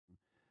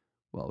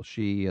while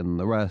she and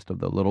the rest of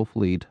the little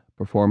fleet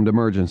performed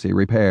emergency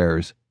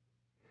repairs.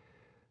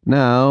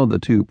 Now, the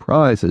two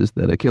prizes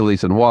that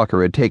Achilles and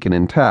Walker had taken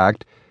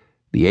intact,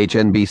 the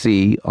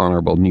HNBC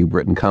Honorable New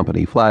Britain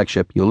Company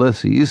flagship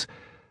Ulysses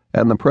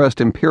and the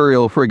pressed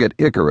Imperial frigate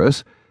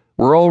Icarus,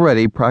 were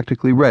already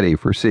practically ready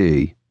for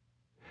sea.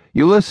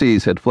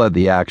 Ulysses had fled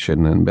the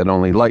action and been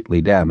only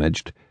lightly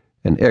damaged,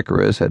 and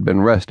Icarus had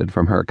been wrested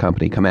from her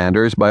company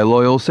commanders by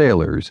loyal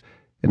sailors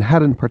and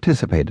hadn't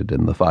participated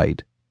in the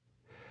fight.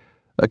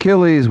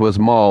 Achilles was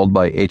mauled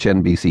by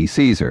HNBC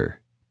Caesar,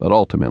 but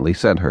ultimately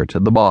sent her to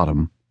the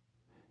bottom.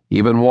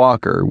 Even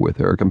Walker, with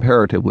her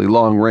comparatively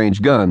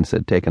long-range guns,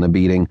 had taken a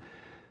beating,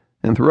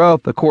 and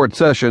throughout the court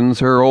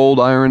sessions her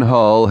old iron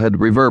hull had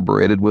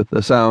reverberated with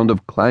the sound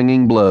of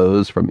clanging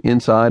blows from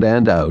inside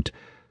and out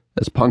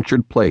as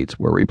punctured plates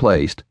were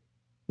replaced.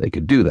 They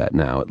could do that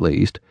now, at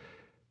least,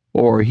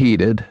 or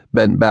heated,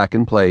 bent back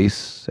in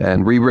place,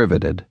 and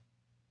re-riveted.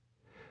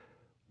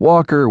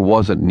 Walker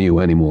wasn't new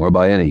anymore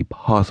by any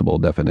possible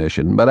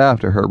definition, but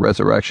after her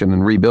resurrection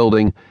and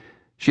rebuilding,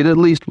 she'd at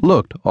least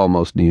looked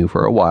almost new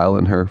for a while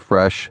in her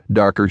fresh,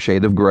 darker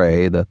shade of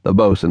gray that the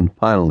bosun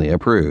finally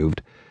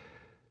approved.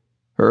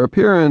 Her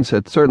appearance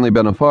had certainly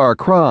been a far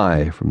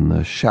cry from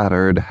the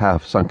shattered,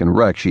 half-sunken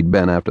wreck she'd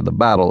been after the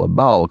Battle of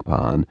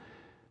Balkpan.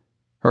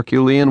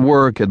 Herculean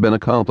work had been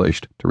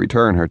accomplished to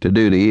return her to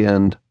duty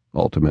and,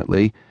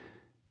 ultimately,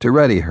 to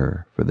ready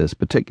her for this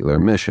particular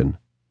mission.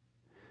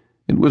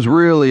 It was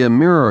really a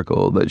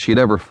miracle that she'd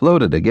ever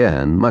floated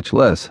again, much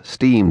less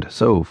steamed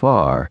so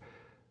far,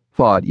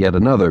 fought yet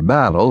another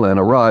battle, and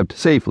arrived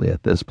safely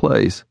at this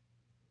place.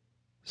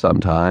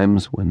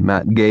 Sometimes, when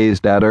Matt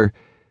gazed at her,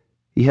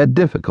 he had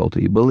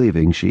difficulty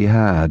believing she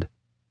had.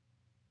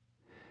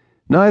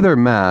 Neither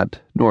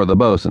Matt nor the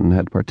bosun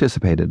had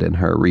participated in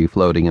her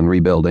refloating and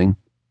rebuilding.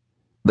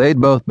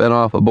 They'd both been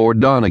off aboard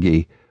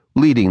Donaghy,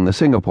 leading the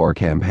Singapore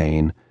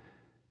campaign.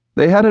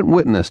 They hadn't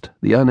witnessed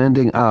the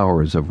unending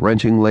hours of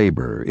wrenching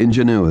labor,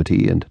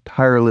 ingenuity, and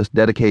tireless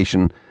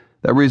dedication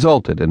that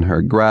resulted in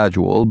her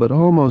gradual but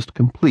almost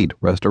complete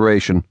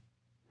restoration.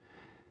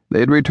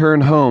 They'd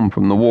returned home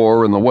from the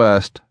war in the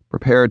West,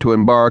 prepared to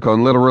embark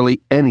on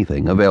literally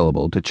anything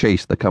available to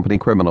chase the company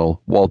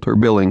criminal, Walter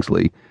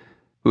Billingsley,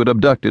 who had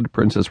abducted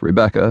Princess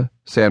Rebecca,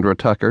 Sandra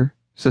Tucker,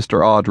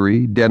 Sister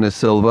Audrey, Dennis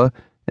Silva,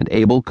 and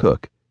Abel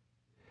Cook.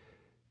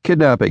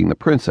 Kidnapping the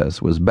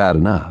princess was bad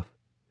enough.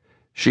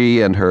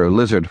 She and her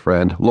lizard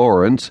friend,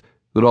 Lawrence,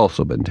 who'd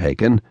also been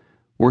taken,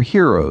 were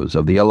heroes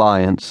of the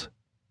Alliance,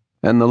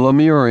 and the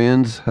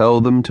Lemurians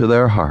held them to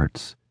their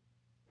hearts.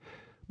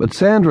 But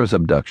Sandra's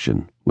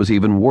abduction was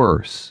even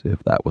worse,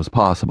 if that was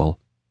possible.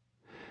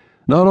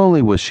 Not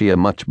only was she a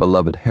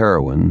much-beloved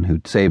heroine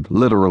who'd saved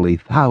literally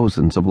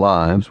thousands of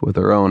lives with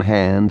her own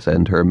hands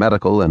and her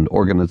medical and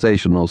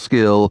organizational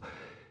skill,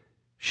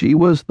 she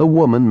was the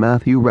woman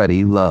Matthew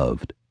Reddy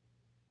loved.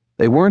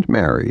 They weren't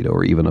married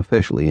or even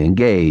officially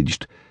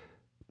engaged,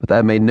 but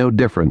that made no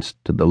difference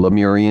to the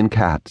Lemurian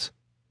cats.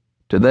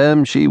 To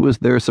them, she was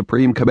their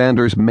Supreme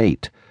Commander's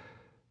mate.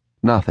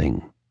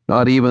 Nothing,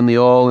 not even the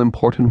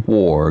all-important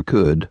war,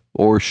 could,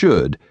 or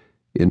should,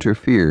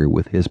 interfere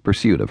with his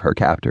pursuit of her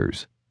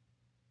captors.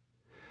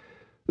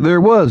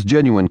 There was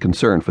genuine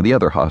concern for the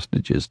other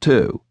hostages,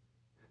 too.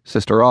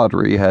 Sister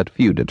Audrey had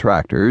few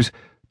detractors,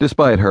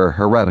 despite her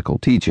heretical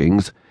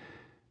teachings.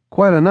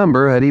 Quite a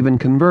number had even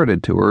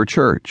converted to her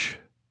church.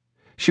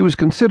 She was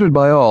considered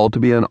by all to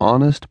be an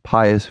honest,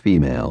 pious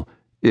female,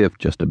 if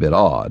just a bit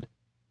odd.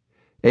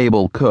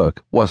 Abel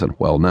Cook wasn't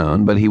well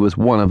known, but he was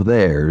one of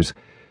theirs.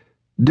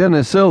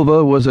 Dennis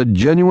Silva was a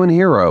genuine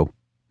hero,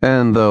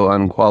 and though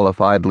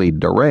unqualifiedly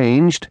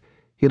deranged,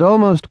 he'd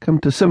almost come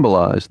to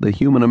symbolize the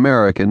human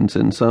Americans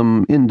in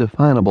some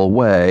indefinable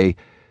way,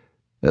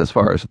 as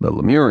far as the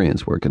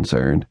Lemurians were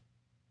concerned.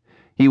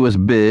 He was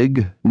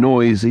big,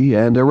 noisy,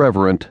 and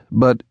irreverent,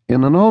 but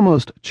in an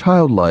almost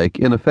childlike,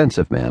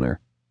 inoffensive manner.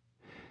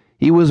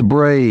 He was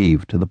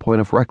brave to the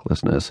point of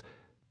recklessness,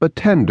 but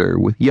tender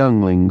with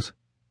younglings.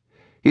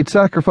 He'd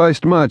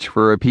sacrificed much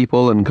for a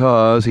people and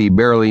cause he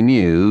barely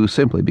knew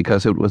simply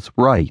because it was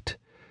right,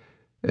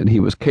 and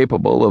he was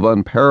capable of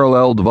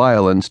unparalleled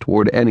violence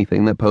toward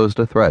anything that posed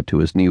a threat to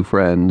his new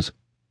friends.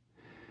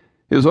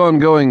 His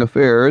ongoing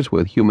affairs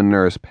with human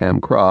nurse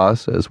Pam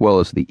Cross, as well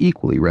as the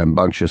equally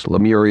rambunctious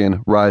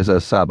Lemurian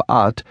Riza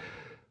Sabat,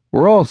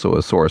 were also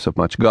a source of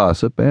much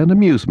gossip and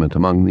amusement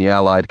among the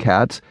allied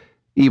cats,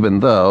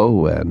 even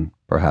though, and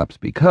perhaps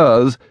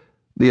because,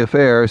 the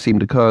affair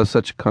seemed to cause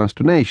such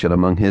consternation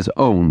among his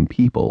own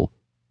people.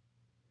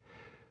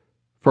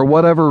 For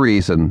whatever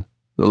reason,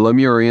 the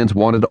Lemurians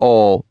wanted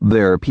all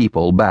their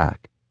people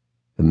back,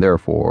 and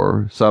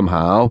therefore,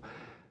 somehow,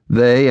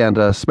 they and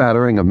a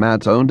smattering of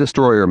Matt's own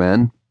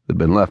destroyer-men, who'd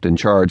been left in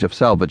charge of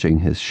salvaging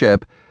his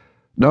ship,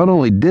 not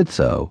only did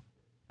so,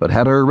 but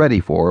had her ready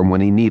for him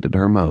when he needed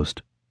her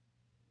most.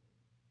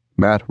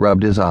 Matt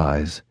rubbed his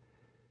eyes.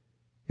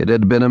 It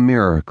had been a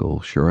miracle,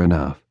 sure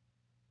enough.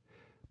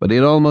 But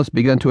he'd almost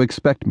begun to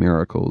expect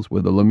miracles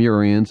with the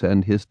Lemurians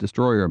and his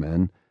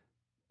destroyer-men.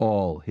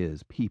 All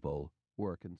his people were concerned.